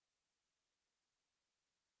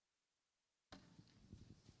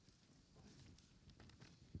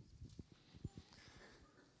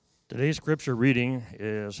Today's scripture reading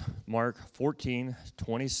is Mark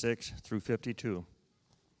 14:26 through 52.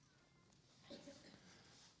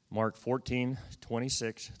 Mark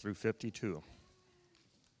 14:26 through 52.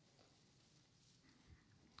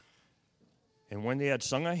 And when they had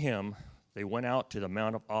sung a hymn, they went out to the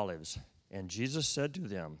Mount of Olives. And Jesus said to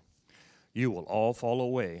them, "You will all fall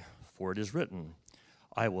away, for it is written,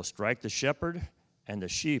 I will strike the shepherd, and the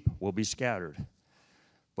sheep will be scattered.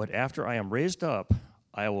 But after I am raised up,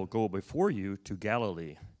 I will go before you to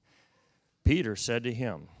Galilee." Peter said to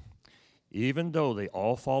him, "Even though they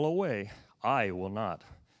all fall away, I will not."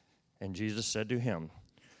 And Jesus said to him,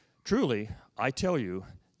 "Truly, I tell you,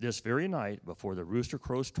 this very night before the rooster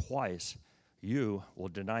crows twice, you will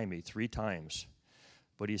deny me 3 times.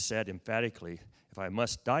 But he said emphatically, "If I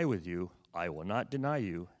must die with you, I will not deny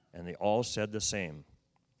you." And they all said the same.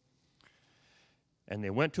 And they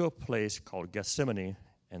went to a place called Gethsemane,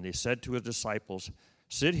 and they said to his disciples,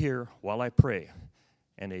 "Sit here while I pray."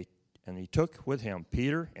 And he took with him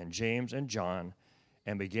Peter and James and John,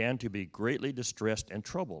 and began to be greatly distressed and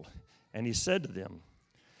troubled. And he said to them,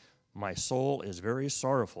 "My soul is very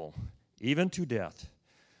sorrowful, even to death.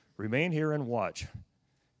 Remain here and watch."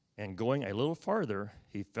 And going a little farther,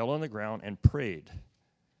 he fell on the ground and prayed.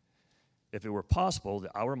 If it were possible,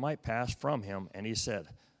 the hour might pass from him, and he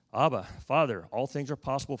said, "Abba, Father, all things are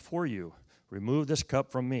possible for you. Remove this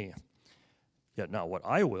cup from me. Yet not what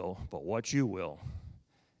I will, but what you will."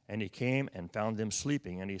 And he came and found them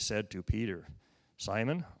sleeping, and he said to Peter,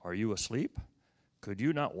 "Simon, are you asleep? Could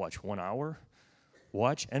you not watch 1 hour?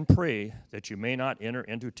 Watch and pray that you may not enter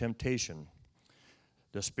into temptation.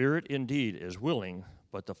 The spirit indeed is willing,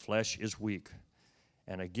 but the flesh is weak."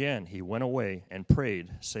 And again he went away and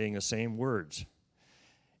prayed, saying the same words.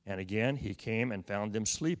 And again he came and found them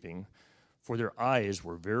sleeping, for their eyes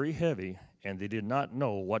were very heavy, and they did not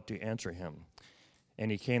know what to answer him. And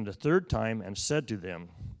he came the 3rd time and said to them,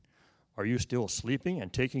 "Are you still sleeping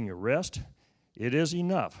and taking your rest? It is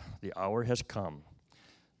enough, the hour has come.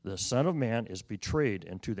 The Son of Man is betrayed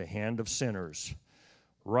into the hand of sinners.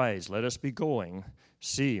 Rise, let us be going.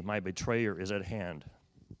 See, my betrayer is at hand."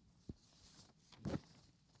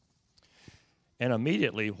 And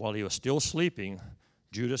immediately, while he was still sleeping,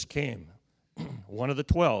 Judas came, one of the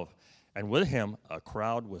 12, and with him a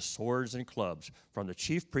crowd with swords and clubs from the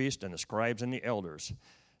chief priests and the scribes and the elders.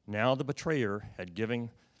 Now the betrayer had given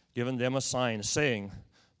them a sign, saying,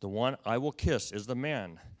 "The one I will kiss is the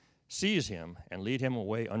man. Seize him and lead him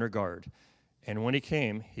away under guard." And when he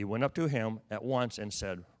came, he went up to him at once and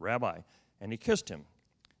said, "Rabbi," and he kissed him.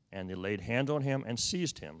 And they laid hands on him and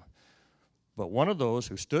seized him. But one of those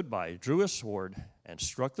who stood by drew his sword and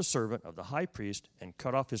struck the servant of the high priest and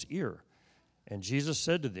cut off his ear. And Jesus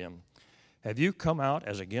said to them, "Have you come out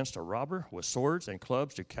as against a robber with swords and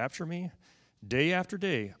clubs to capture me? Day after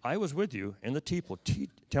day I was with you in the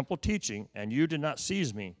temple teaching, and you did not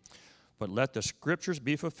seize me. But let the scriptures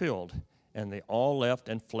be fulfilled." And they all left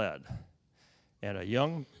and fled. And a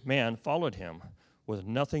young man followed him with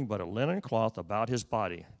nothing but a linen cloth about his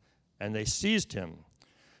body. And they seized him.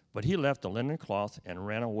 But he left the linen cloth and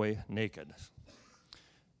ran away naked.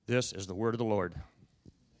 This is the word of the Lord.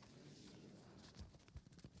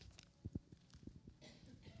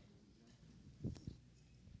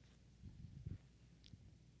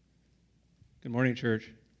 Good morning,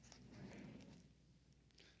 church.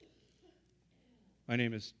 My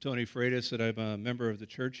name is Tony Freitas, and I'm a member of the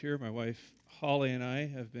church here. My wife, Holly, and I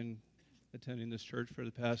have been attending this church for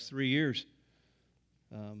the past 3 years.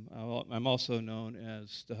 I'm also known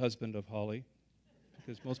as the husband of Holly,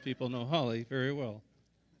 because most people know Holly very well.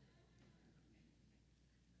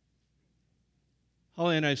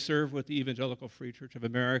 Holly and I serve with the Evangelical Free Church of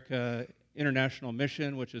America International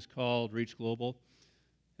Mission, which is called Reach Global.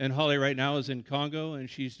 And Holly right now is in Congo, and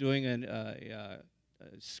she's doing a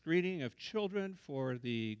screening of children for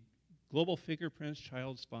the Global Fingerprints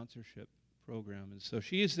Child Sponsorship Program. And so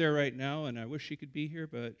she is there right now, and I wish she could be here,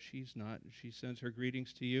 but she's not. She sends her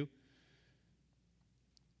greetings to you.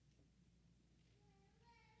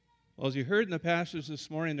 Well, as you heard in the passage this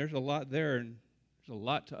morning, there's a lot there, and there's a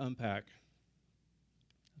lot to unpack.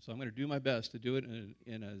 So I'm going to do my best to do it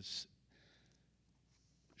in as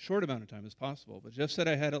short amount of time as possible. But Jeff said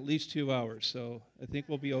I had at least 2 hours, so I think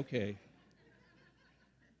we'll be okay.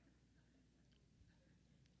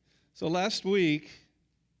 So last week,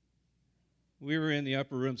 we were in the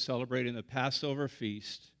upper room celebrating the Passover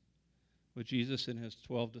feast with Jesus and his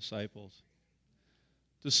 12 disciples.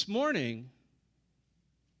 This morning,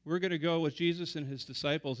 we're going to go with Jesus and his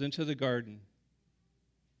disciples into the garden.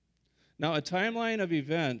 Now, a timeline of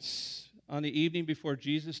events on the evening before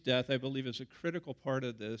Jesus' death, I believe, is a critical part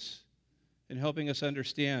of this in helping us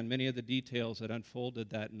understand many of the details that unfolded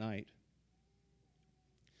that night.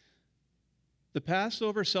 The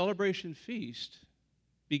Passover celebration feast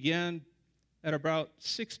began at about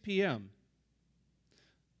 6 p.m.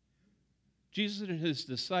 Jesus and his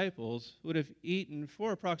disciples would have eaten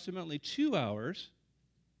for approximately 2 hours,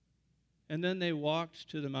 and then they walked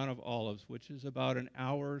to the Mount of Olives, which is about an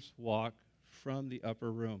hour's walk from the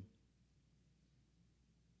upper room.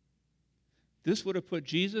 This would have put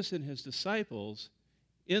Jesus and his disciples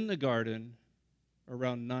in the garden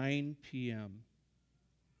around 9 p.m.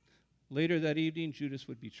 Later that evening, Judas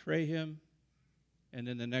would betray him, and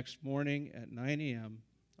then the next morning at 9 a.m.,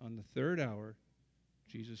 on the third hour,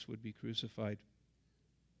 Jesus would be crucified.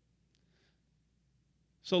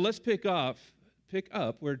 So let's pick up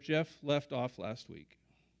where Jeff left off last week.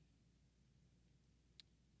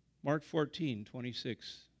 Mark 14,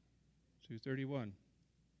 26 through 31.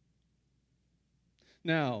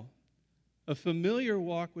 Now, a familiar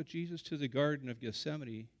walk with Jesus to the Garden of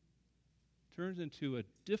Gethsemane turns into a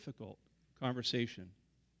difficult conversation.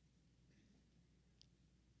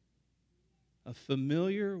 A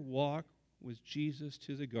familiar walk with Jesus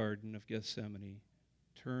to the Garden of Gethsemane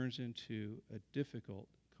turns into a difficult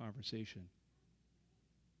conversation.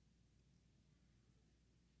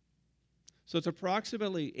 So it's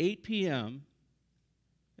approximately 8 p.m.,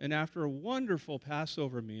 and after a wonderful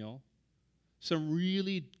Passover meal, some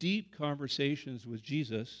really deep conversations with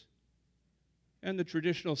Jesus, and the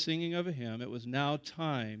traditional singing of a hymn, it was now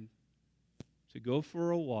time to go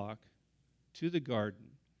for a walk to the garden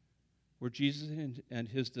where Jesus and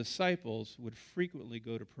his disciples would frequently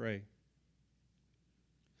go to pray.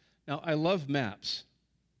 Now, I love maps.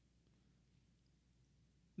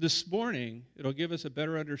 This morning, it'll give us a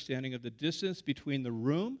better understanding of the distance between the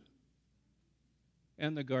room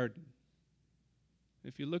and the garden.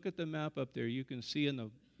 If you look at the map up there, you can see in the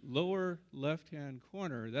lower left-hand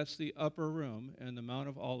corner, that's the upper room, and the Mount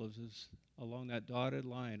of Olives is along that dotted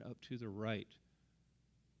line up to the right.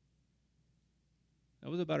 That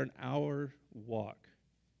was about an hour walk.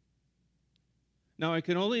 Now, I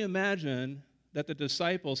can only imagine that the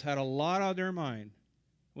disciples had a lot on their mind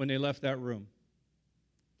when they left that room.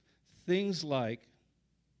 Things like,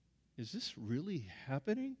 is this really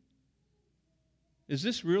happening? Is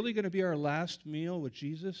this really going to be our last meal with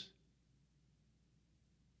Jesus?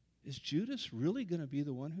 Is Judas really going to be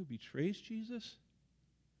the one who betrays Jesus?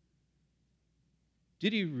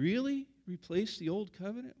 Did he really replace the old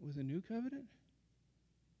covenant with a new covenant?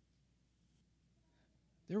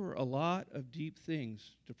 There were a lot of deep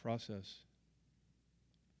things to process.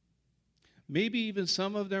 Maybe even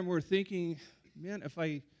some of them were thinking, man, if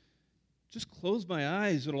I just close my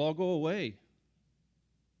eyes, it'll all go away.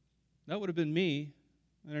 That would have been me.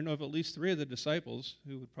 I don't know of at least 3 of the disciples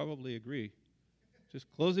who would probably agree. Just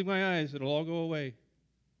closing my eyes, it'll all go away.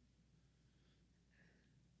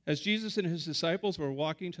 As Jesus and his disciples were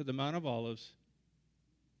walking to the Mount of Olives,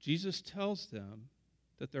 Jesus tells them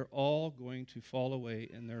that they're all going to fall away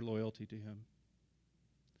in their loyalty to him.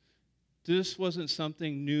 This wasn't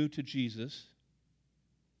something new to Jesus.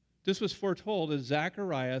 This was foretold in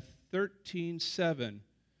Zechariah 13:7,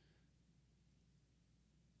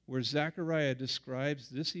 where Zechariah describes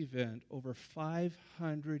this event over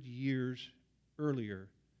 500 years earlier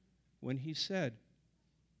when he said,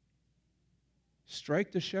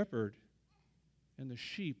 "Strike the shepherd, and the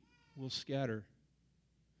sheep will scatter."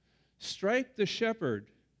 Strike the shepherd,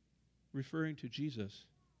 referring to Jesus,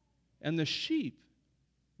 and the sheep,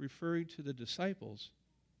 referring to the disciples,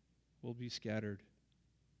 will be scattered.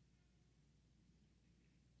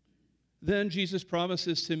 Then Jesus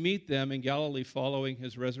promises to meet them in Galilee following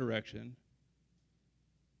his resurrection.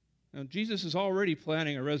 Now, Jesus is already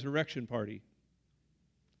planning a resurrection party.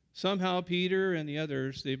 Somehow, Peter and the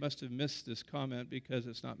others, they must have missed this comment because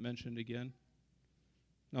it's not mentioned again.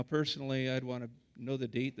 Now, personally, I'd want to know the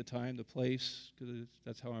date, the time, the place, because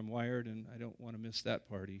that's how I'm wired, and I don't want to miss that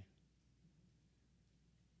party.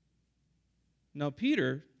 Now,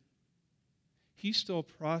 Peter, he's still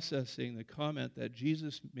processing the comment that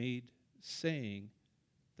Jesus made saying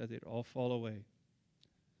that they'd all fall away.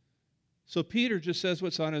 So Peter just says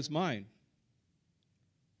what's on his mind.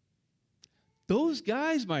 Those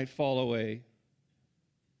guys might fall away,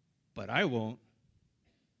 but I won't.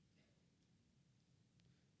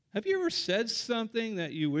 Have you ever said something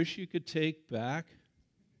that you wish you could take back?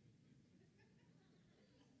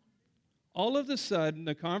 All of a sudden,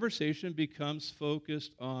 the conversation becomes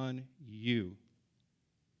focused on you.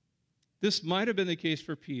 This might have been the case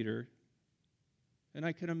for Peter, and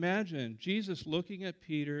I can imagine Jesus looking at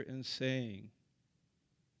Peter and saying,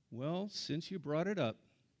 well, since you brought it up,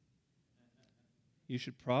 you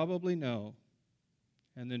should probably know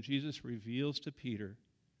And then Jesus reveals to Peter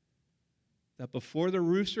that before the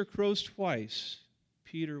rooster crows twice,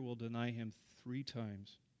 Peter will deny him 3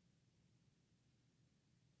 times.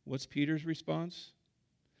 What's Peter's response?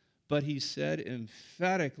 But he said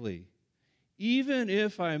emphatically, even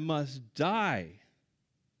if I must die,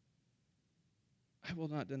 I will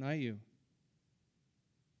not deny you.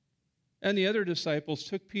 And the other disciples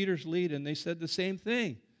took Peter's lead and they said the same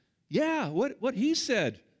thing. Yeah, what he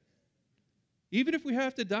said. Even if we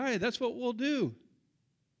have to die, that's what we'll do.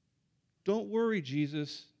 Don't worry,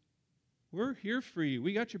 Jesus. We're here for you.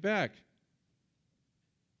 We got your back.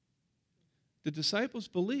 The disciples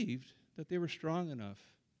believed that they were strong enough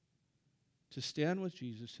to stand with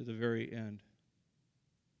Jesus to the very end.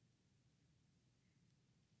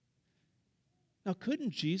 Now,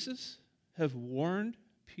 couldn't Jesus have warned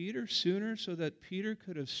Peter sooner so that Peter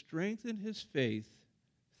could have strengthened his faith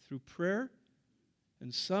through prayer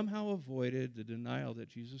and somehow avoided the denial that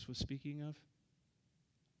Jesus was speaking of?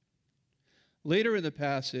 Later in the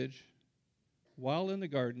passage, while in the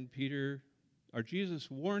garden, Jesus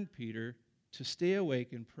warned Peter to stay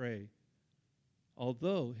awake and pray.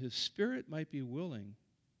 Although his spirit might be willing,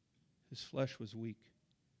 his flesh was weak.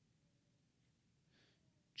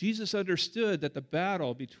 Jesus understood that the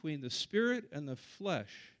battle between the spirit and the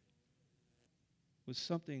flesh was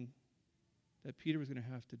something that Peter was going to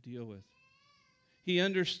have to deal with. He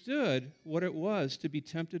understood what it was to be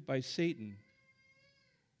tempted by Satan.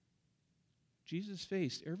 Jesus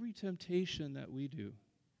faced every temptation that we do,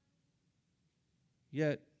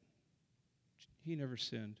 yet he never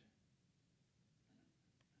sinned.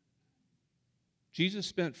 Jesus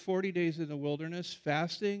spent 40 days in the wilderness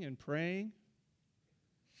fasting and praying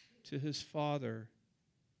to his Father.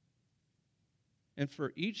 And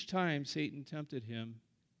for each time Satan tempted him,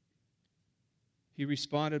 he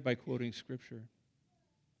responded by quoting Scripture.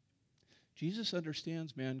 Jesus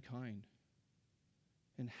understands mankind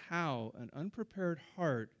and how an unprepared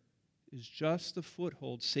heart is just the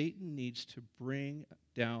foothold Satan needs to bring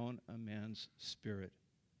down a man's spirit.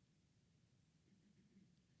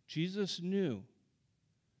 Jesus knew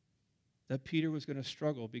that Peter was going to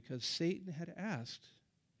struggle because Satan had asked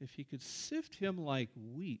if he could sift him like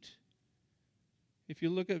wheat. If you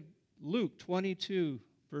look at Luke 22,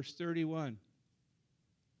 verse 31,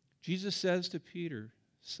 Jesus says to Peter,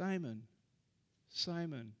 Simon,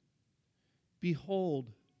 Simon, behold,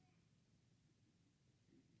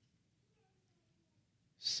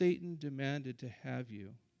 Satan demanded to have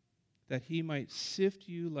you, that he might sift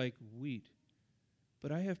you like wheat.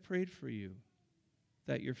 But I have prayed for you,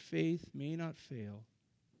 that your faith may not fail.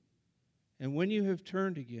 And when you have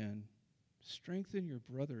turned again, strengthen your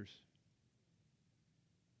brothers.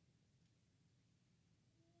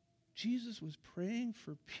 Jesus was praying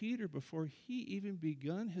for Peter before he even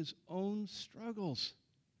begun his own struggles.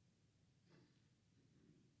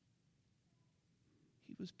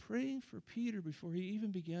 He was praying for Peter before he even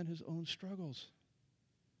began his own struggles.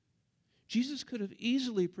 Jesus could have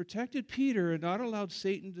easily protected Peter and not allowed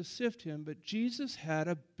Satan to sift him, but Jesus had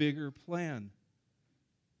a bigger plan.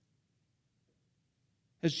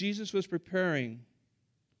 As Jesus was preparing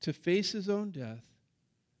to face his own death,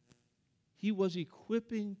 he was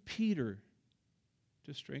equipping Peter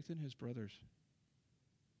to strengthen his brothers.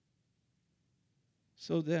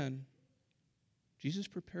 So then, Jesus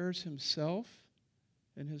prepares himself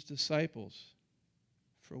and his disciples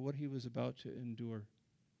for what he was about to endure.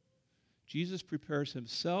 Jesus prepares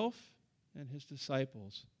himself and his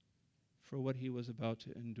disciples for what he was about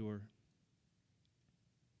to endure.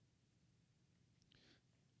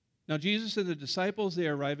 Now, Jesus and the disciples, they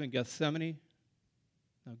arrive in Gethsemane.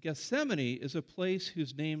 Now, Gethsemane is a place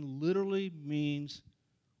whose name literally means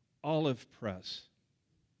olive press.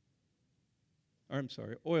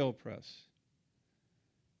 Oil press.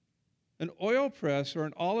 An oil press or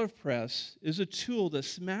an olive press is a tool that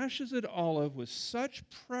smashes an olive with such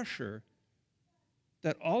pressure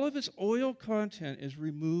that all of its oil content is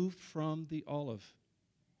removed from the olive.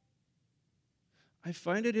 I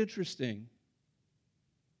find it interesting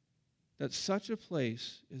that such a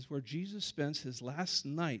place is where Jesus spends his last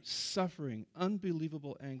night suffering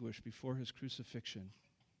unbelievable anguish before his crucifixion.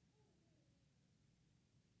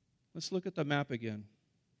 Let's look at the map again.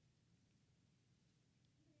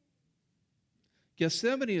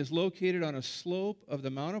 Gethsemane is located on a slope of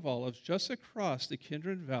the Mount of Olives just across the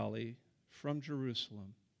Kidron Valley from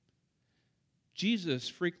Jerusalem. Jesus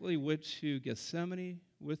frequently went to Gethsemane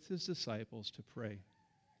with his disciples to pray.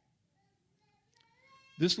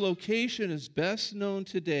 This location is best known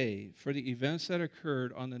today for the events that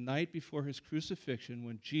occurred on the night before his crucifixion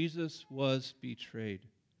when Jesus was betrayed.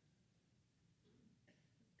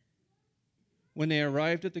 When they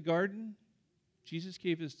arrived at the garden, Jesus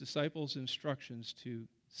gave his disciples instructions to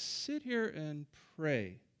sit here and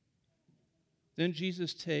pray. Then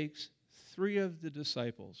Jesus takes 3 of the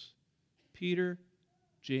disciples, Peter,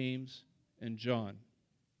 James, and John.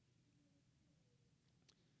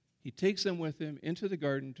 He takes them with him into the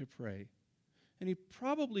garden to pray. And he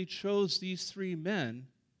probably chose these 3 men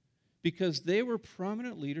because they were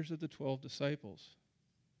prominent leaders of the 12 disciples.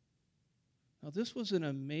 Now, this was an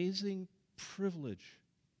amazing privilege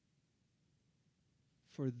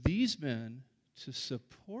for these men to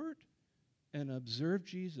support and observe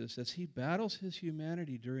Jesus as he battles his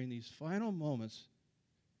humanity during these final moments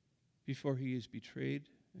before he is betrayed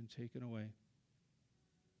and taken away.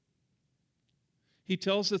 He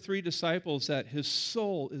tells the 3 disciples that his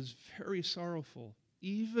soul is very sorrowful,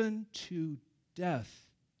 even to death.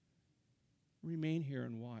 Remain here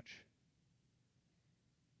and watch.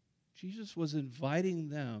 Jesus was inviting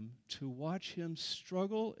them to watch him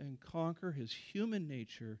struggle and conquer his human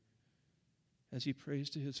nature as he prays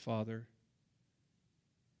to his Father.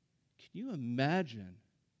 Can you imagine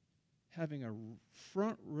having a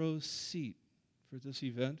front row seat for this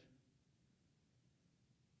event?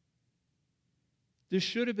 This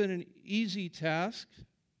should have been an easy task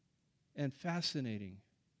and fascinating,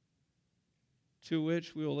 to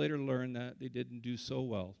which we will later learn that they didn't do so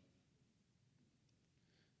well.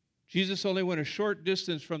 Jesus only went a short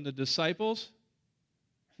distance from the disciples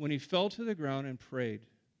when he fell to the ground and prayed.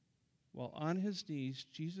 While on his knees,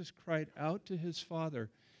 Jesus cried out to his Father,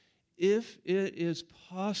 "If it is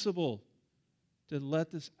possible, then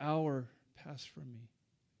let this hour pass from me.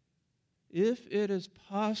 If it is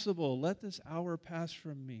possible, let this hour pass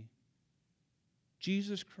from me."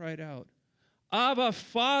 Jesus cried out, "Abba,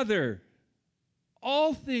 Father,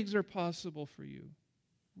 all things are possible for you.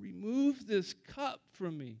 Remove this cup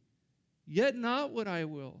from me. Yet not what I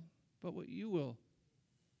will, but what you will."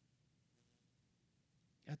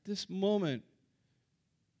 At this moment,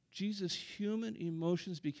 Jesus' human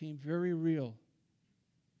emotions became very real.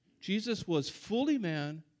 Jesus was fully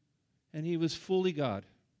man, and he was fully God.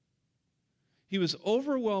 He was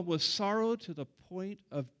overwhelmed with sorrow to the point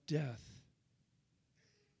of death.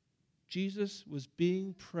 Jesus was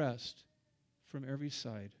being pressed from every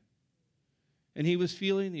side, and he was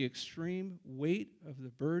feeling the extreme weight of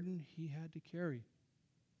the burden he had to carry.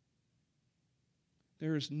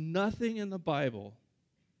 There is nothing in the Bible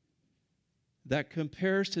that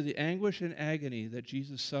compares to the anguish and agony that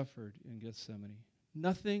Jesus suffered in Gethsemane.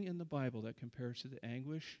 Nothing in the Bible that compares to the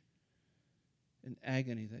anguish and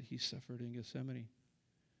agony that he suffered in Gethsemane.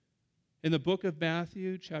 In the book of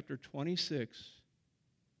Matthew, chapter 26,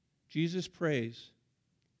 Jesus prays,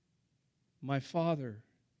 "My Father,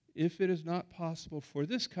 if it is not possible for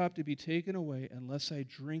this cup to be taken away unless I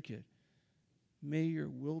drink it, may your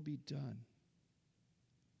will be done."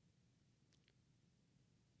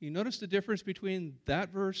 You notice the difference between that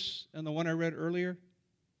verse and the one I read earlier?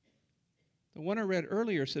 The one I read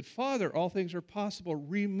earlier said, "Father, all things are possible.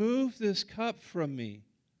 Remove this cup from me."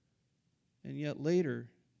 And yet later,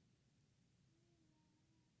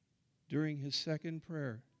 during his second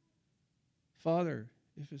prayer, "Father,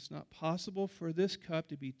 if it's not possible for this cup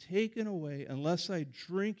to be taken away unless I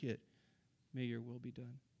drink it, may your will be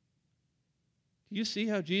done." Do you see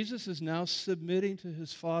how Jesus is now submitting to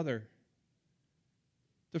his Father?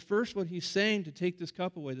 The first one, he's saying to take this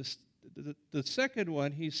cup away. The second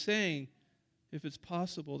one, he's saying, if it's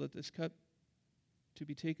possible that this cup to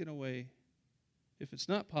be taken away, if it's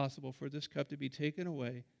not possible for this cup to be taken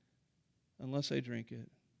away unless I drink it,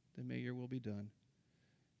 then may your will be done.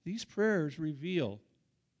 These prayers reveal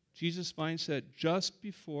Jesus' mindset just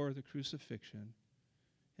before the crucifixion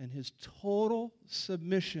and his total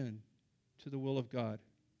submission to the will of God.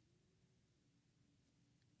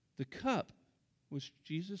 The cup, which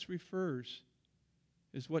Jesus refers,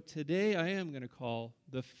 is what today I am going to call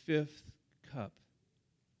the 5th cup.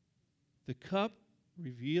 The cup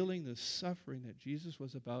revealing the suffering that Jesus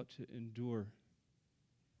was about to endure.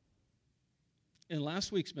 In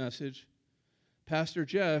last week's message, Pastor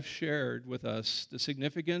Jeff shared with us the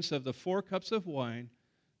significance of the 4 cups of wine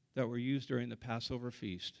that were used during the Passover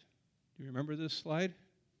feast. Do you remember this slide,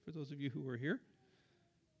 for those of you who were here?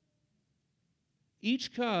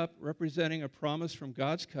 Each cup representing a promise from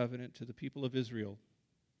God's covenant to the people of Israel.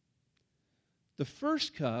 The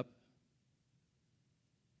first cup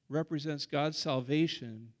represents God's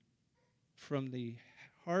salvation from the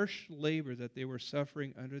harsh labor that they were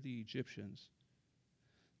suffering under the Egyptians.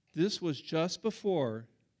 This was just before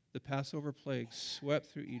the Passover plague swept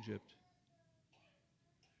through Egypt.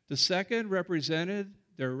 The second represented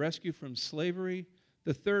their rescue from slavery.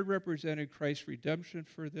 The third represented Christ's redemption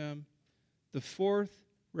for them. The fourth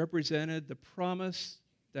represented the promise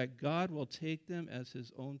that God will take them as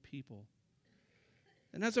his own people.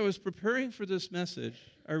 And as I was preparing for this message,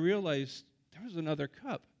 I realized there was another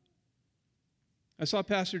cup. I saw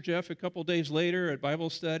Pastor Jeff a couple days later at Bible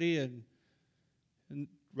study, and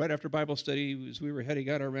right after Bible study, as we were heading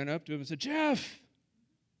out, I ran up to him and said, "Jeff,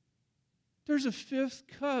 there's a fifth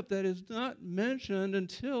cup that is not mentioned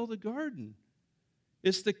until the garden.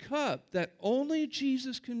 It's the cup that only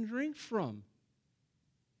Jesus can drink from.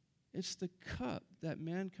 It's the cup that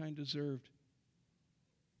mankind deserved.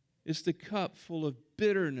 It's the cup full of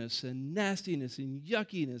bitterness and nastiness and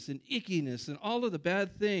yuckiness and ickiness and all of the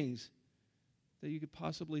bad things that you could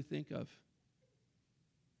possibly think of.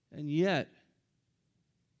 And yet,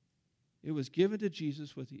 it was given to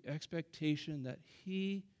Jesus with the expectation that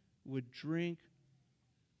he would drink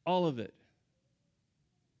all of it.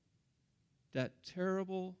 That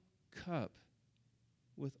terrible cup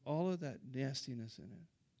with all of that nastiness in it.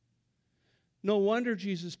 No wonder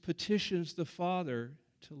Jesus petitions the Father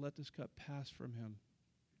to let this cup pass from him.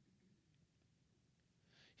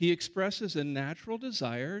 He expresses a natural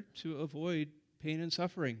desire to avoid pain and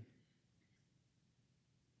suffering.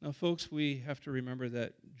 Now, folks, we have to remember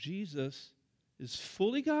that Jesus is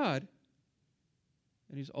fully God,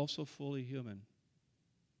 and he's also fully human.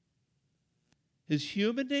 His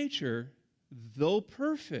human nature, though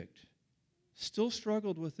perfect, still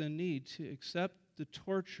struggled with the need to accept the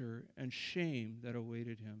torture and shame that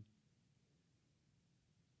awaited him.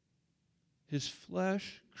 His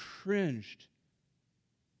flesh cringed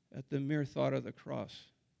at the mere thought of the cross.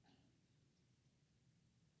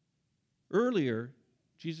 Earlier,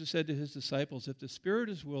 Jesus said to his disciples, if the spirit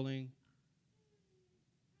is willing,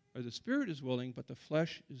 but the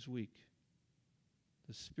flesh is weak.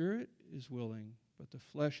 The spirit is willing, but the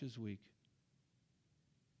flesh is weak.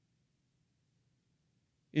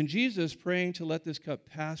 In Jesus praying to let this cup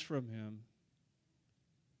pass from him,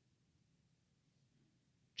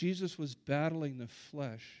 Jesus was battling the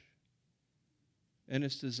flesh and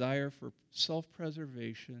its desire for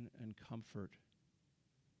self-preservation and comfort.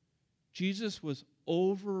 Jesus was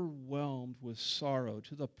overwhelmed with sorrow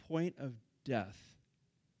to the point of death.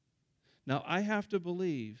 Now, I have to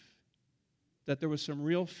believe that there was some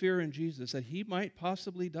real fear in Jesus that he might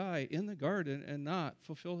possibly die in the garden and not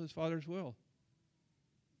fulfill his Father's will.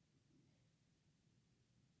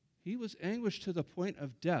 He was anguished to the point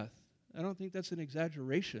of death. I don't think that's an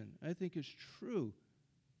exaggeration. I think it's true.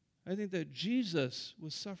 I think that Jesus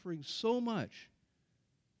was suffering so much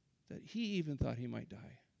that he even thought he might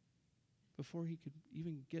die before he could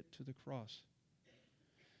even get to the cross.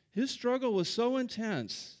 His struggle was so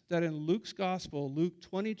intense that in Luke's gospel, Luke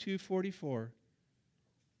 22:44,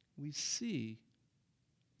 we see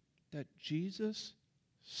that Jesus'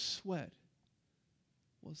 sweat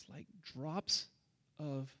was like drops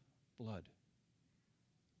of blood.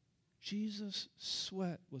 Jesus'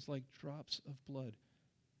 sweat was like drops of blood.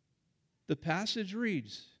 The passage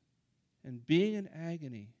reads, and being in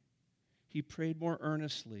agony, he prayed more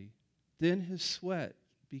earnestly. Then his sweat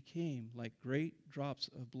became like great drops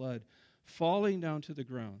of blood falling down to the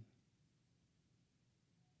ground.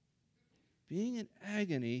 Being in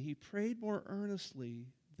agony, he prayed more earnestly.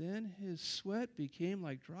 Then his sweat became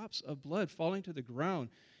like drops of blood falling to the ground.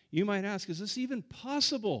 You might ask, is this even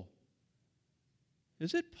possible?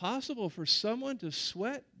 Is it possible for someone to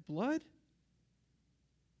sweat blood?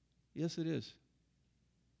 Yes, it is.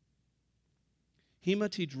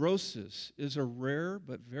 Hematidrosis is a rare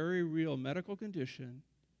but very real medical condition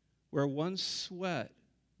where one's sweat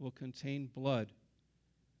will contain blood.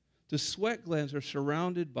 The sweat glands are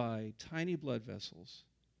surrounded by tiny blood vessels.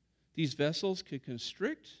 These vessels can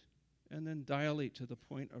constrict and then dilate to the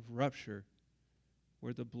point of rupture,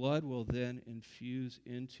 where the blood will then infuse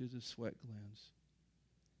into the sweat glands.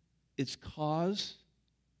 Its cause,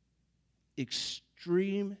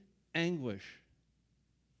 extreme anguish.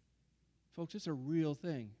 Folks, it's a real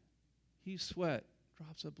thing. He sweat,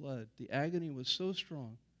 drops of blood. The agony was so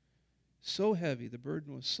strong, so heavy, the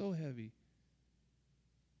burden was so heavy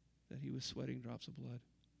that he was sweating drops of blood.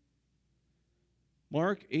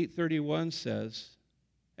 Mark 8:31 says,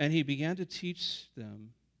 and he began to teach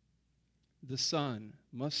them, the Son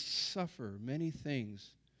must suffer many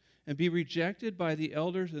things and be rejected by the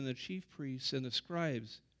elders and the chief priests and the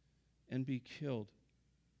scribes and be killed.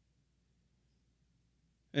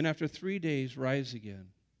 And after 3 days rise again.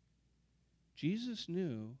 Jesus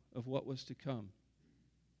knew of what was to come.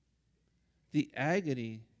 The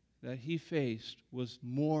agony that he faced was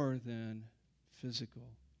more than physical.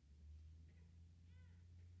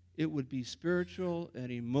 It would be spiritual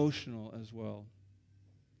and emotional as well.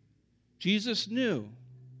 Jesus knew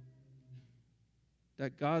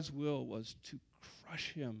that God's will was to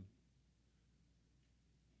crush him.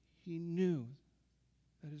 He knew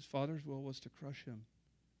that his Father's will was to crush him.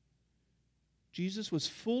 Jesus was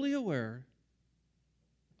fully aware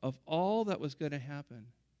of all that was going to happen.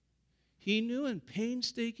 He knew in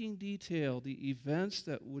painstaking detail the events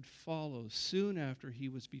that would follow soon after he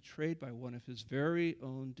was betrayed by one of his very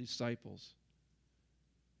own disciples.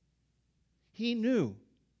 He knew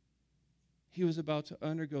he was about to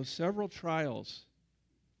undergo several trials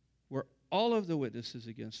where all of the witnesses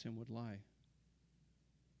against him would lie.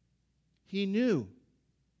 He knew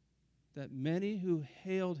that many who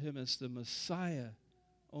hailed him as the Messiah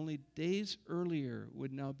only days earlier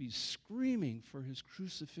would now be screaming for his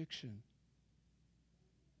crucifixion.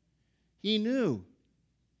 He knew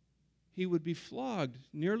he would be flogged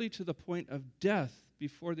nearly to the point of death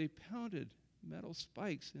before they pounded metal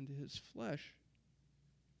spikes into his flesh.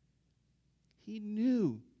 He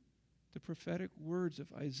knew the prophetic words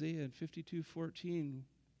of Isaiah in 52:14,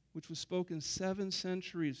 which was spoken 7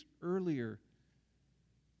 centuries earlier,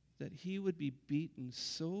 that he would be beaten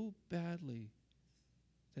so badly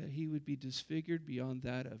that he would be disfigured beyond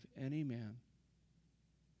that of any man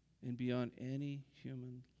and beyond any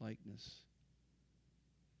human likeness.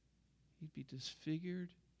 He'd be disfigured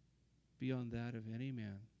beyond that of any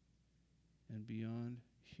man and beyond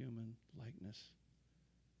human likeness.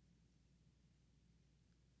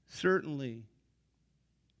 Certainly,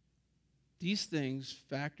 these things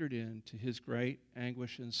factored into his great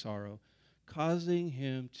anguish and sorrow, causing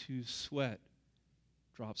him to sweat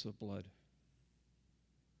drops of blood.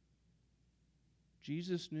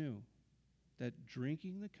 Jesus knew that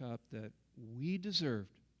drinking the cup that we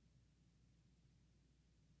deserved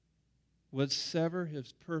would sever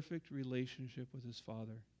his perfect relationship with his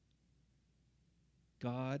Father.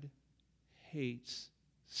 God hates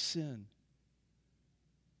sin.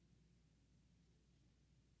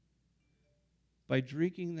 By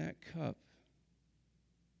drinking that cup,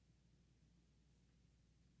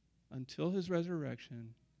 until his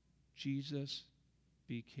resurrection, Jesus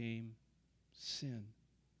became sin.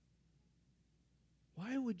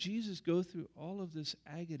 Why would Jesus go through all of this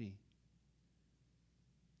agony?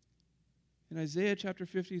 In Isaiah chapter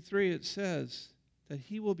 53, it says that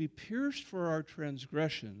he will be pierced for our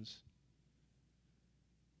transgressions,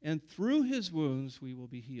 and through his wounds we will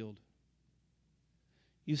be healed.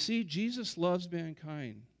 You see, Jesus loves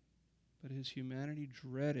mankind, but his humanity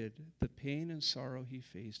dreaded the pain and sorrow he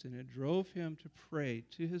faced, and it drove him to pray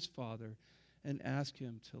to his Father and ask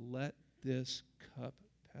him to let this cup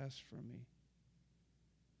pass from me.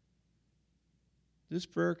 This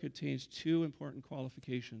prayer contains 2 important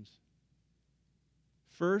qualifications.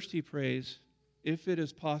 First, he prays, if it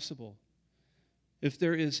is possible, if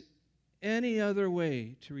there is any other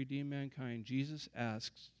way to redeem mankind, Jesus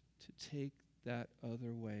asks to take that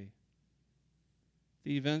other way.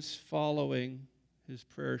 The events following his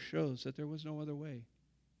prayer shows that there was no other way.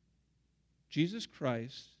 Jesus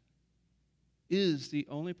Christ is the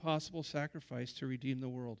only possible sacrifice to redeem the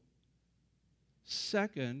world.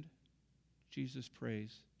 Second, Jesus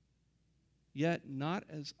prays, yet not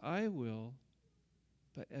as I will,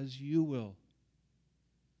 but as you will.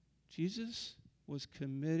 Jesus was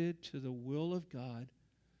committed to the will of God,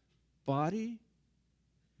 body,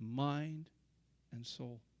 mind, and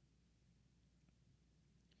soul.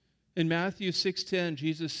 In Matthew 6:10,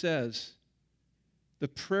 Jesus says, the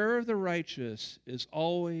prayer of the righteous is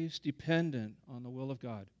always dependent on the will of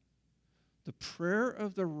God. The prayer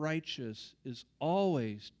of the righteous is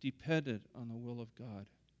always dependent on the will of God.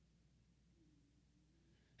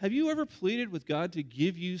 Have you ever pleaded with God to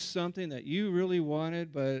give you something that you really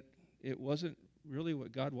wanted, but it wasn't really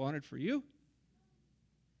what God wanted for you?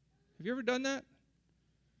 Have you ever done that?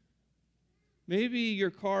 Maybe your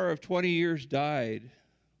car of 20 years died.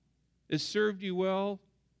 It served you well,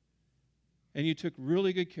 and you took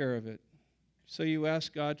really good care of it. So you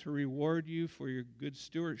asked God to reward you for your good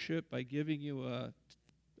stewardship by giving you a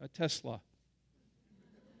Tesla,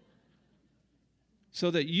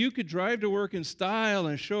 so that you could drive to work in style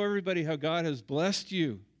and show everybody how God has blessed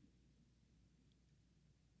you.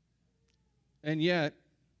 And yet,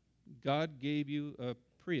 God gave you a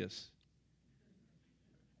Prius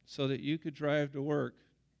so that you could drive to work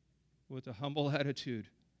with a humble attitude.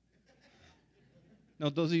 Now,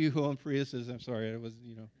 those of you who own Priuses, I'm sorry,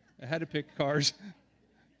 I had to pick cars.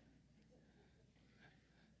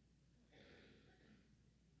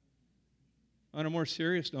 On a more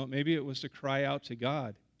serious note, maybe it was to cry out to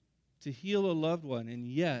God, to heal a loved one, and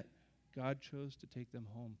yet God chose to take them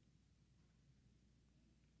home.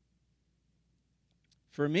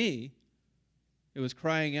 For me, it was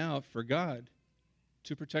crying out for God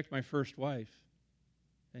to protect my first wife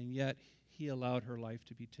and yet he allowed her life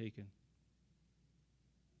to be taken.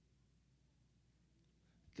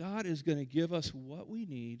 God is going to give us what we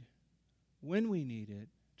need when we need it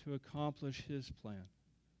to accomplish his plan.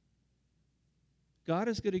 God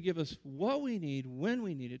is going to give us what we need when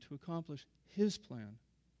we need it to accomplish his plan.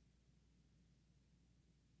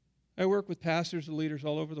 I work with pastors and leaders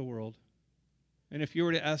all over the world. And if you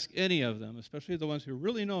were to ask any of them, especially the ones who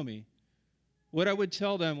really know me, what I would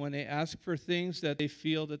tell them when they ask for things that they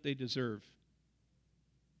feel that they deserve,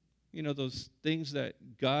 you know, those things that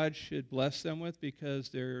God should bless them with because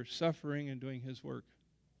they're suffering and doing his work.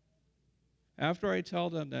 After I tell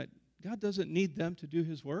them that God doesn't need them to do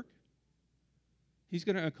his work, he's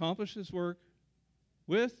going to accomplish his work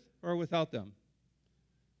with or without them.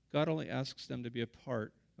 God only asks them to be a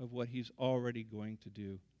part of what he's already going to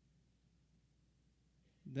do.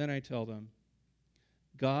 Then I tell them,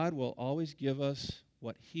 God will always give us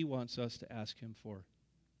what he wants us to ask him for.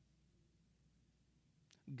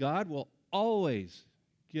 God will always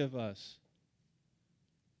give us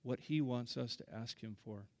what he wants us to ask him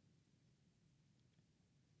for.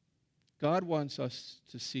 God wants us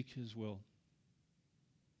to seek his will.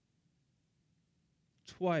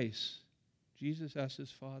 Twice, Jesus asked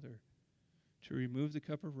his Father to remove the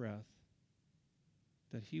cup of wrath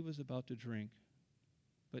that he was about to drink,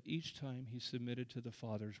 but each time he submitted to the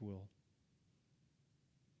Father's will.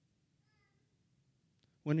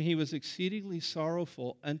 When he was exceedingly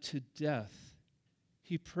sorrowful unto death,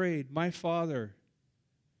 he prayed, "My Father,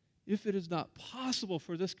 if it is not possible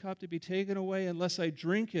for this cup to be taken away unless I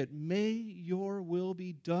drink it, may your will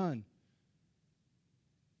be done."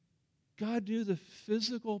 God knew the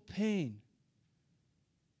physical pain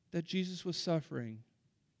that Jesus was suffering.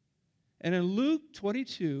 And in Luke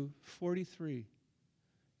 22:43,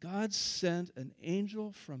 God sent an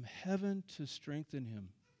angel from heaven to strengthen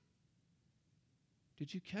him.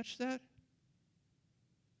 Did you catch that?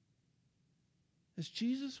 As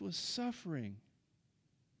Jesus was suffering,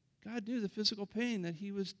 God knew the physical pain that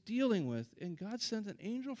he was dealing with, and God sent an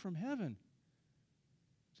angel from heaven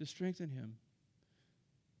to strengthen him.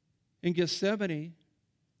 In Gethsemane,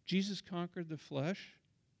 Jesus conquered the flesh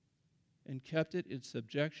and kept it in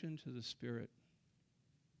subjection to the Spirit.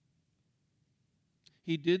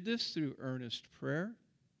 He did this through earnest prayer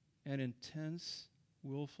and intense,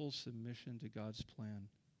 willful submission to God's plan.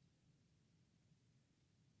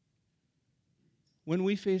 When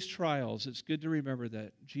we face trials, it's good to remember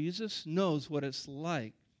that Jesus knows what it's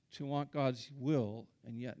like to want God's will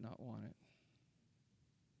and yet not want it.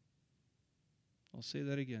 I'll say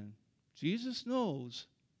that again. Jesus knows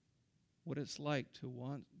what it's like to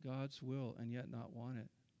want God's will and yet not want it.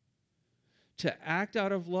 To act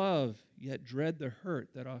out of love, yet dread the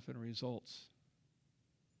hurt that often results.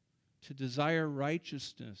 To desire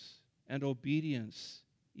righteousness and obedience,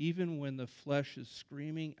 even when the flesh is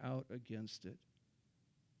screaming out against it.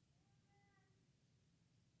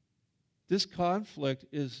 This conflict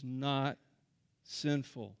is not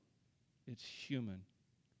sinful. It's human.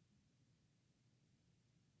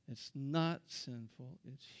 It's not sinful.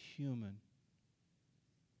 It's human.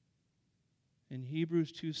 In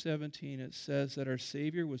Hebrews 2:17, it says that our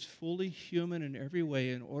Savior was fully human in every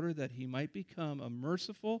way in order that he might become a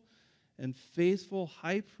merciful and faithful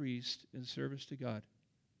high priest in service to God.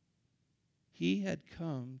 He had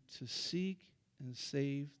come to seek and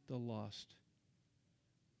save the lost.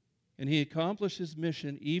 And he accomplished his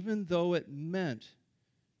mission even though it meant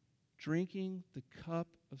drinking the cup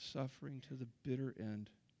of suffering to the bitter end.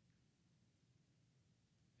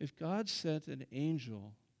 If God sent an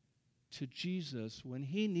angel to Jesus when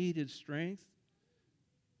he needed strength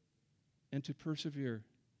and to persevere,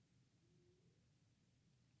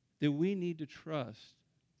 then we need to trust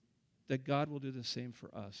that God will do the same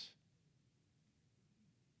for us.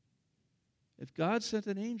 If God sent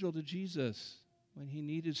an angel to Jesus when he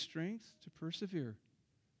needed strength to persevere,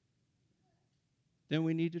 then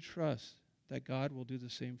we need to trust that God will do the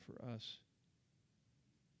same for us.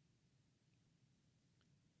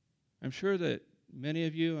 I'm sure that many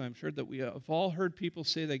of you, I'm sure that we have all heard people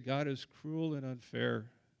say that God is cruel and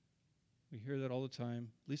unfair. We hear that all the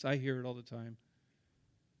time. At least I hear it all the time.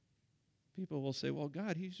 People will say, well,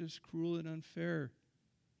 God, he's just cruel and unfair.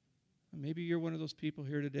 And maybe you're one of those people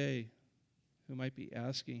here today who might be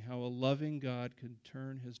asking how a loving God can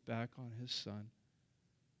turn his back on his son.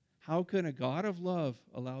 How can a God of love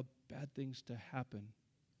allow bad things to happen?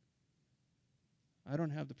 I don't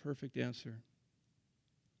have the perfect answer.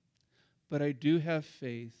 But I do have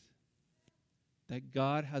faith that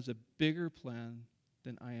God has a bigger plan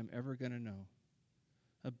than I am ever going to know.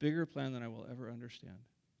 A bigger plan than I will ever understand.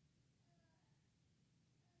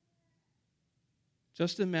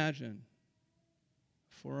 Just imagine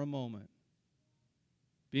for a moment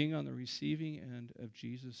being on the receiving end of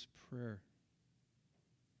Jesus' prayer.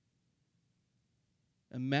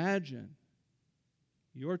 Imagine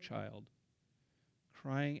your child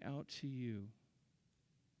crying out to you,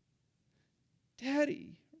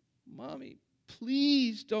 Daddy, Mommy,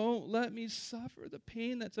 please don't let me suffer the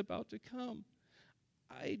pain that's about to come.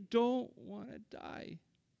 I don't want to die.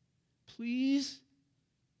 Please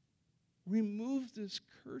remove this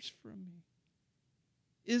curse from me.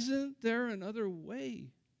 Isn't there another way?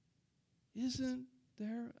 Isn't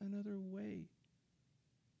there another way?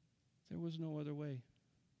 There was no other way.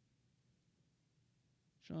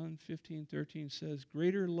 John 15:13 says,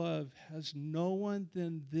 greater love has no one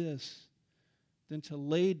than this, than to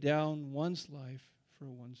lay down one's life for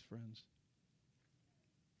one's friends.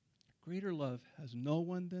 Greater love has no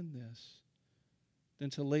one than this,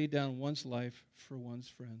 than to lay down one's life for one's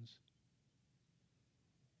friends.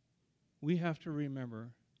 We have to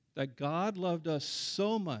remember that God loved us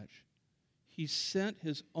so much, He sent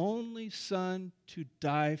His only Son to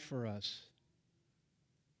die for us.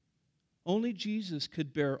 Only Jesus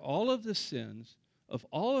could bear all of the sins of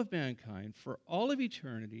all of mankind for all of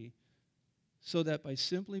eternity, so that by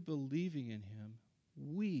simply believing in Him,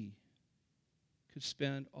 we could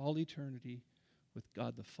spend all eternity with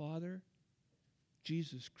God the Father,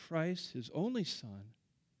 Jesus Christ, His only Son,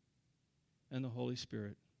 and the Holy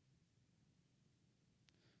Spirit.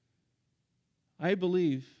 I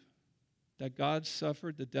believe that God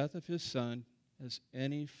suffered the death of His Son as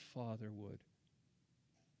any father would.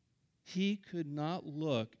 He could not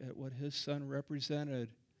look at what His Son represented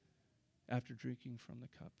after drinking from the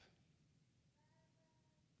cup.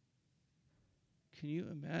 Can you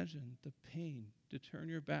imagine the pain to turn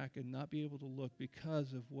your back and not be able to look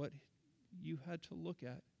because of what you had to look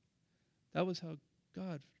at? That was how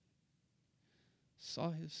God saw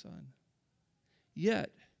His Son. Yet,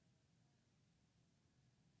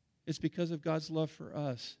 it's because of God's love for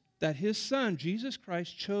us that His Son, Jesus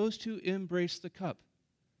Christ, chose to embrace the cup.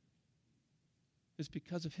 It's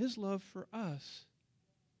because of His love for us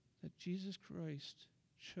that Jesus Christ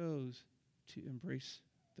chose to embrace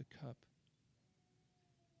the cup.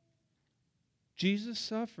 Jesus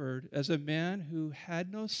suffered as a man who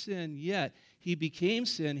had no sin, yet He became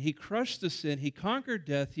sin. He crushed the sin. He conquered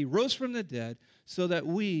death. He rose from the dead so that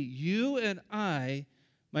we, you and I,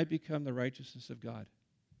 might become the righteousness of God.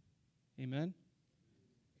 Amen?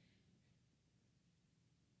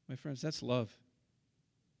 My friends, that's love.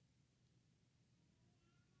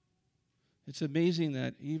 It's amazing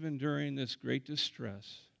that even during this great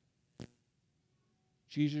distress,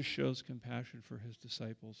 Jesus shows compassion for His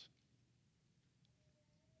disciples.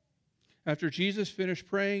 After Jesus finished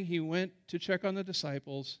praying, He went to check on the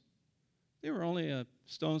disciples. They were only a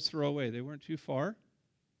stone's throw away. They weren't too far.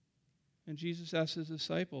 And Jesus asked His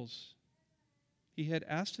disciples, He had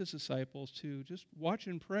asked His disciples to just watch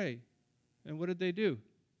and pray. And what did they do?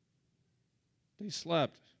 They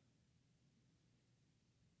slept.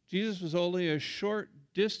 Jesus was only a short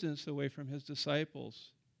distance away from His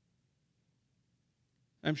disciples.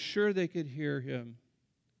 I'm sure they could hear Him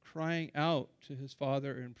crying out to His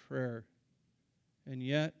Father in prayer. And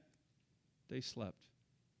yet, they slept.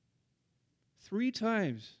 3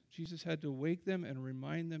 times, Jesus had to wake them and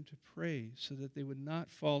remind them to pray so that they would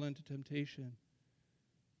not fall into temptation.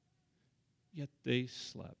 Yet they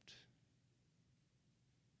slept.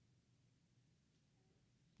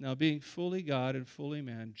 Now, being fully God and fully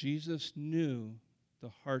man, Jesus knew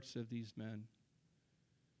the hearts of these men.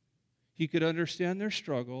 He could understand their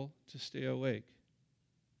struggle to stay awake.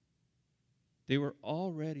 They were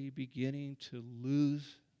already beginning to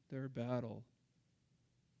lose their battle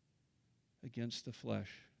against the flesh.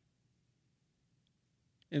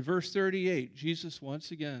 In verse 38, Jesus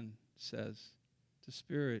once again says, the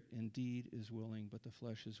spirit indeed is willing, but the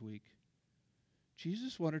flesh is weak.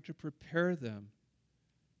 Jesus wanted to prepare them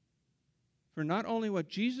for not only what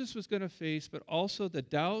Jesus was going to face, but also the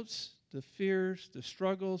doubts, the fears, the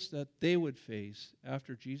struggles that they would face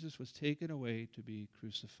after Jesus was taken away to be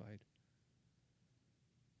crucified.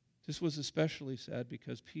 This was especially sad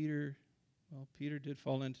because Peter did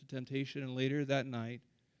fall into temptation, and later that night,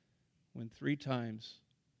 when 3 times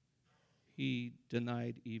he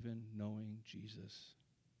denied even knowing Jesus.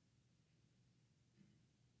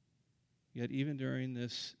 Yet even during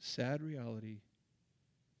this sad reality,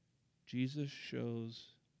 Jesus shows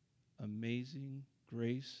amazing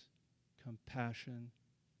grace, compassion,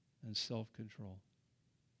 and self-control.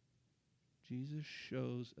 Jesus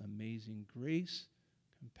shows amazing grace,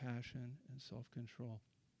 compassion, and self-control.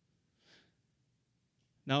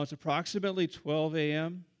 Now it's approximately 12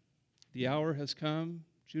 a.m. The hour has come.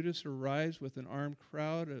 Judas arrives with an armed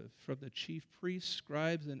crowd from the chief priests,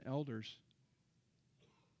 scribes, and elders.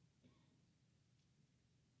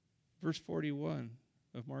 Verse 41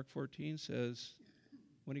 of Mark 14 says,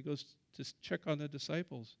 when he goes to check on the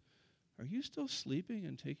disciples, "Are you still sleeping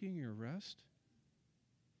and taking your rest?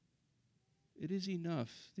 It is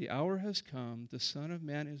enough. The hour has come. The Son of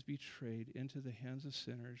Man is betrayed into the hands of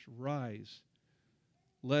sinners. Rise.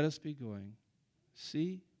 Let us be going.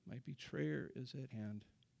 See, my betrayer is at hand."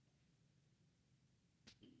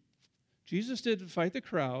 Jesus didn't fight the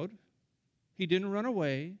crowd. He didn't run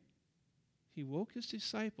away. He woke his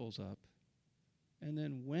disciples up and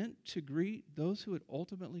then went to greet those who would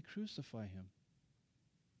ultimately crucify him.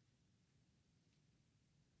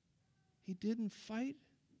 He didn't fight.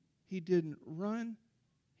 He didn't run.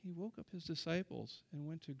 He woke up his disciples and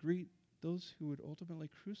went to greet those who would ultimately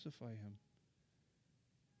crucify him.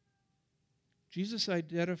 Judas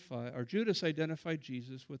identified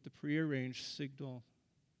Jesus with the prearranged signal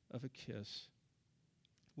of a kiss,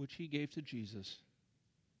 which he gave to Jesus.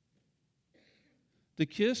 The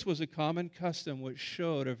kiss was a common custom which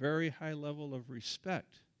showed a very high level of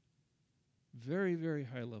respect. Very, very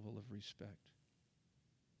high level of respect.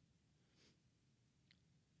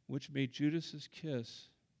 Which made Judas's kiss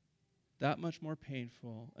that much more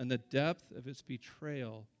painful and the depth of its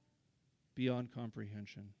betrayal beyond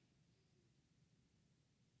comprehension.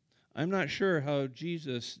 I'm not sure how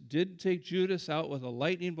Jesus did take Judas out with a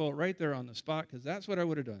lightning bolt right there on the spot, because that's what I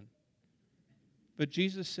would have done. But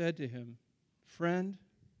Jesus said to him, "Friend,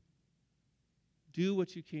 do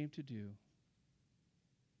what you came to do."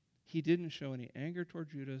 He didn't show any anger toward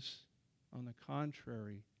Judas. On the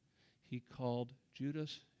contrary, he called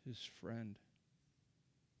Judas his friend.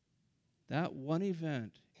 That one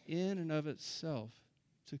event, in and of itself,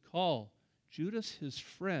 to call Judas his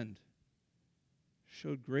friend,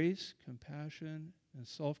 showed grace, compassion, and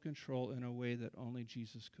self-control in a way that only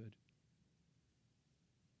Jesus could.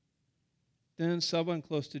 Then someone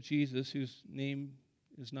close to Jesus, whose name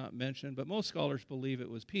is not mentioned, but most scholars believe it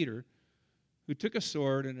was Peter, who took a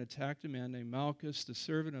sword and attacked a man named Malchus, the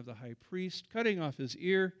servant of the high priest, cutting off his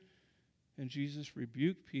ear, and Jesus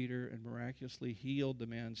rebuked Peter and miraculously healed the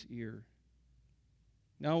man's ear.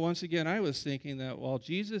 Now, once again, I was thinking that while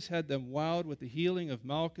Jesus had them wowed with the healing of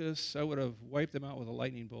Malchus, I would have wiped them out with a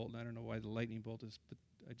lightning bolt, and I don't know why the lightning bolt is, but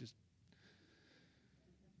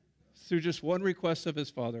through just one request of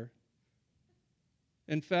his Father.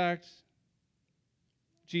 In fact,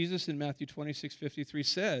 Jesus in Matthew 26:53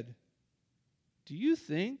 said, "Do you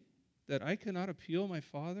think that I cannot appeal my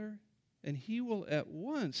Father, and he will at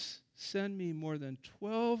once send me more than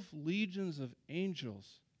 12 legions of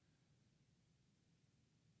angels?"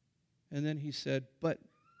 And then he said, "But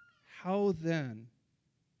how then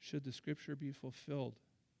should the scripture be fulfilled?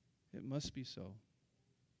 It must be so."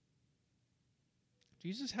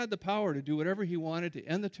 Jesus had the power to do whatever he wanted to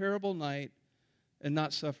end the terrible night and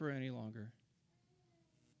not suffer any longer.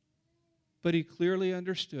 But he clearly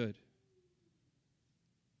understood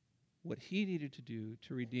what he needed to do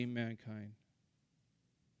to redeem mankind.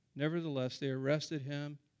 Nevertheless, they arrested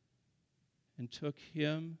him and took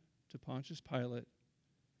him to Pontius Pilate,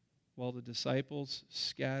 while the disciples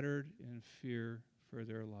scattered in fear for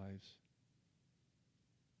their lives.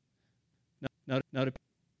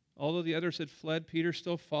 Although the others had fled, Peter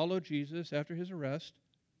still followed Jesus after his arrest,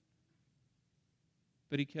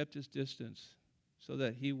 but he kept his distance so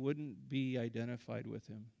that he wouldn't be identified with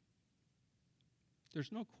him.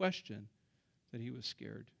 There's no question that he was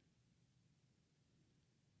scared.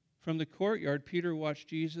 From the courtyard, Peter watched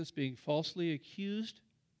Jesus being falsely accused,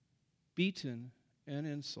 beaten, and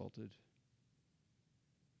insulted.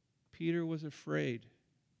 Peter was afraid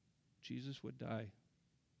Jesus would die,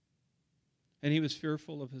 and he was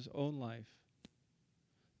fearful of his own life.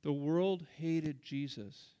 The world hated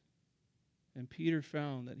Jesus, and Peter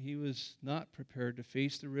found that he was not prepared to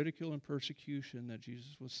face the ridicule and persecution that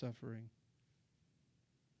Jesus was suffering.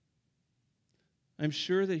 I'm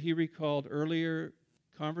sure that he recalled earlier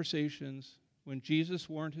conversations when Jesus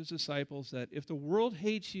warned his disciples that if the world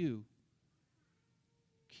hates you,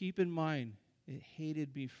 keep in mind it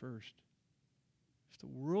hated me first. If the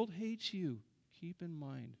world hates you, keep in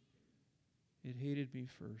mind it hated me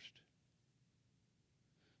first.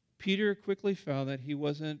 Peter quickly found that he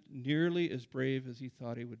wasn't nearly as brave as he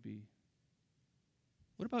thought he would be.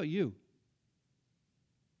 What about you?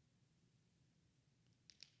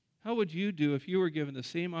 How would you do if you were given the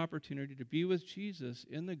same opportunity to be with Jesus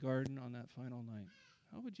in the garden on that final night?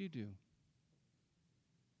 How would you do?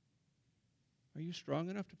 Are you strong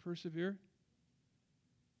enough to persevere?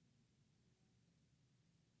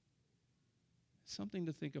 It's something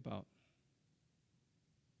to think about.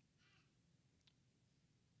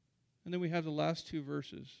 And then we have the last two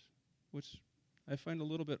verses, which I find a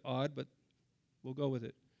little bit odd, but we'll go with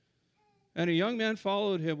it. And a young man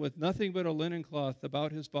followed him with nothing but a linen cloth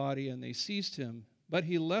about his body, and they seized him. But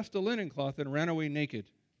he left the linen cloth and ran away naked.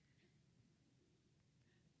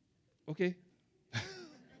 Okay.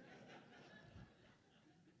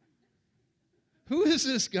 Who is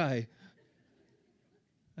this guy?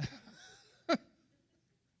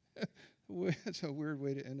 That's a weird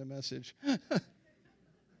way to end a message.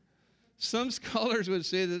 Some scholars would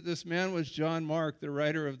say that this man was John Mark, the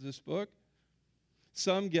writer of this book.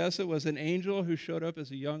 Some guess it was an angel who showed up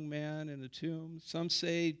as a young man in a tomb. Some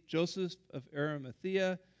say Joseph of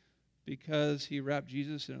Arimathea, because he wrapped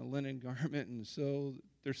Jesus in a linen garment, and so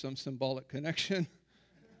there's some symbolic connection.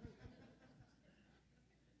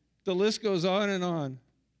 The list goes on,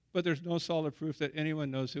 but there's no solid proof that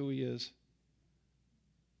anyone knows who he is.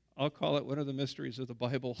 I'll call it one of the mysteries of the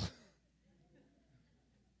Bible.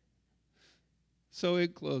 So in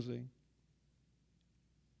closing,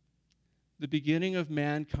 the beginning of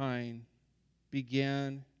mankind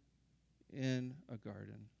began in a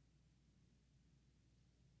garden.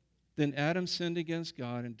 Then Adam sinned against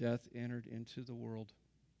God, and death entered into the world.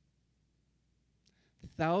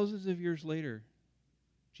 Thousands of years later,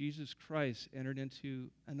 Jesus Christ entered into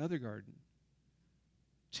another garden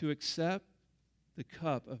to accept the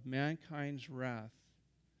cup of mankind's wrath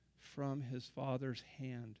from his Father's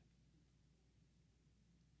hand.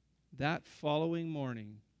 That following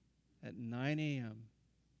morning at 9 a.m.,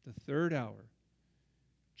 the third hour,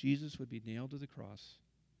 Jesus would be nailed to the cross.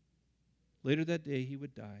 Later that day, he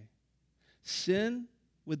would die. Sin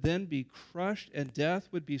would then be crushed, and death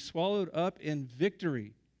would be swallowed up in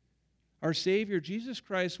victory. Our Savior, Jesus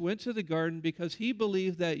Christ, went to the garden because he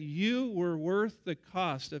believed that you were worth the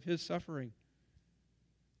cost of his suffering.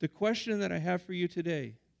 The question that I have for you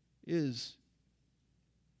today is,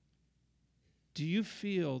 do you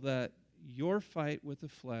feel that your fight with the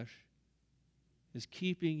flesh is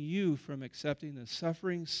keeping you from accepting the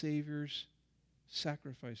suffering Savior's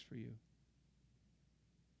sacrifice for you?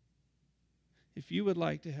 If you would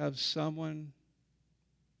like to have someone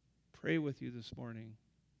pray with you this morning,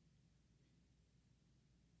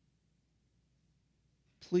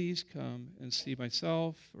 please come and see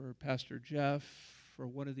myself or Pastor Jeff or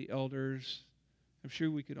one of the elders. I'm sure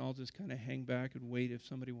we could all just kind of hang back and wait if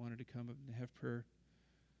somebody wanted to come up and have prayer.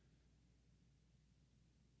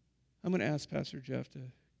 I'm going to ask Pastor Jeff to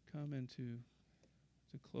come and to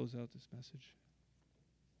close out this message.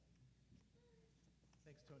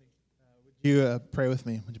 Thanks, Tony. Would you pray with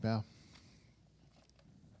me? Would you bow?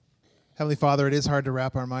 Heavenly Father, it is hard to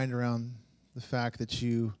wrap our mind around the fact that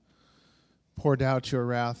you poured out your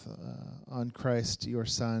wrath on Christ, your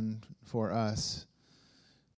Son, for us.